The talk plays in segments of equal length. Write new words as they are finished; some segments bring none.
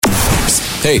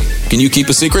Hey, can you keep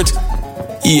a secret?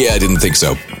 Yeah, I didn't think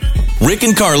so. Rick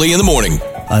and Carly in the morning.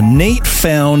 Nate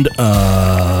found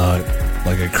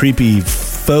like a creepy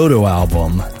photo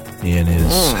album in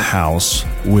his house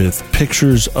with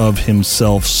pictures of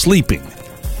himself sleeping.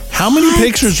 How many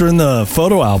pictures are in the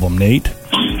photo album, Nate?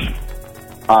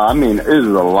 I mean, it was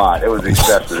a lot. It was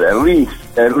excessive. at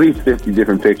least 50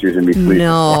 different pictures of me sleeping.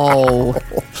 No.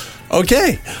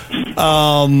 Okay.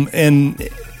 And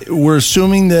we're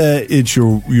assuming that it's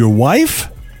your wife?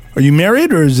 Are you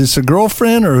married, or is this a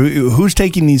girlfriend, or who's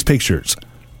taking these pictures?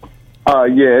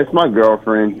 Yeah, it's my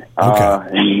girlfriend.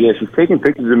 Okay. And yeah, she's taking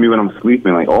pictures of me when I'm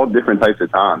sleeping, like all different types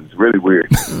of times. It's really weird.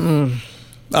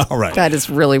 All right. That is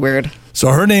really weird. So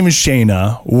her name is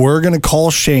Shayna. We're going to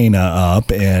call Shayna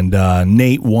up, and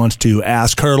Nate wants to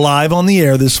ask her live on the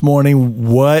air this morning,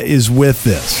 what is with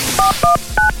this?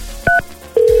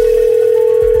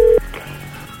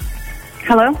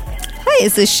 Hello? Hi,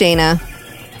 is this Shayna?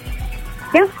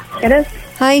 Yeah, it is.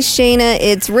 Hi, Shayna.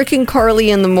 It's Rick and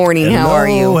Carly in the morning. How are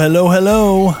you?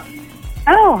 Hello.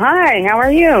 Oh, hi. How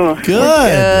are you?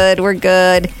 Good. We're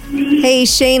good. Hey,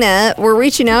 Shayna, we're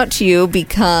reaching out to you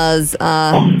because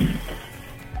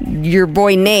your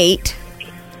boy Nate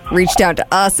reached out to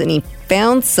us and he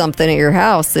found something at your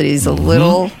house that he's a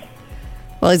little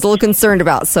concerned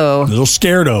about. So, A little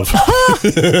scared of.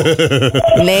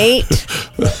 Nate,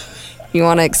 you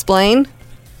want to explain?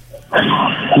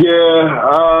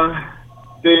 Yeah,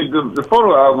 the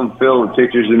photo album filled with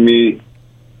pictures of me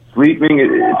sleeping.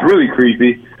 It's really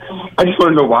creepy. I just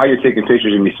want to know why you're taking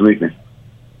pictures of me sleeping.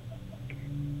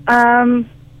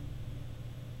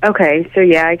 Okay, so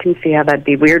yeah, I can see how that'd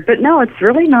be weird, but no, it's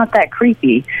really not that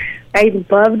creepy. I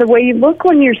love the way you look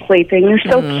when you're sleeping. You're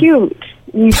so cute.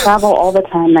 You travel all the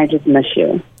time, and I just miss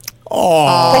you.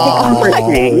 Oh, Like a comfort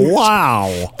thing.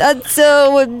 wow. That's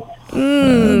so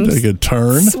Take a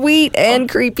turn. sweet and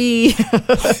creepy. I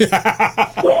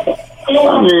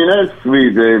mean, that's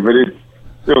sweet, Dave, but it's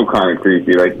still kind of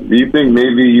creepy. Like, do you think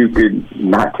maybe you could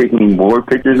not take any more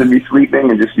pictures of me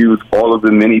sleeping and just use all of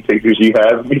the many pictures you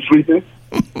have of me sleeping?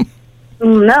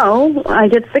 No, I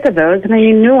get sick of those, and I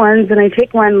need new ones, and I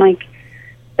take one, like,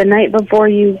 the night before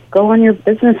you go on your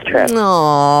business trip.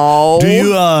 No. Do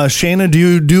you, Shayna, do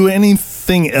you do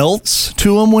anything else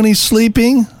to him when he's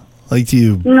sleeping? Like, do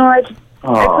you... No, I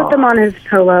put them on his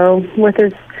pillow with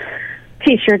his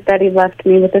T-shirt that he left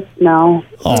me with the snow.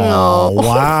 Oh,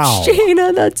 wow.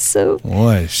 Shayna, that's so...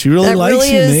 Boy, she really that likes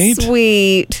really you, is Nate.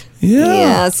 sweet. Yeah.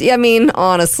 Yes. Yeah, I mean,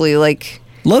 honestly, like...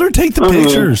 Let her take the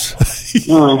pictures.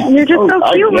 You're just so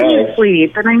cute when you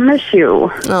sleep, and I miss you.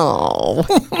 Oh.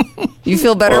 You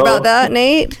feel better about that,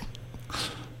 Nate?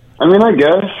 I mean, I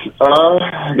guess I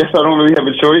don't really have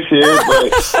a choice here,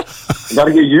 but I got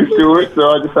to get used to it, so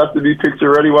I just have to be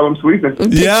picture ready while I'm sleeping.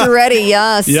 Yeah. Picture ready,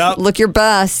 yes. Yep. Look your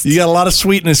best. You got a lot of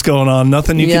sweetness going on.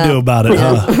 Nothing you can do about it,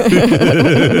 huh?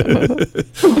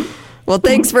 Well,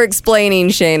 thanks for explaining,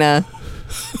 Shayna.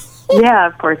 Yeah,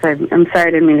 of course. I'm sorry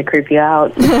I didn't mean to creep you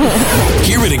out.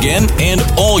 Hear it again and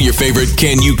all your favorite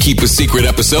Can You Keep a Secret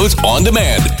episodes on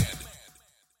demand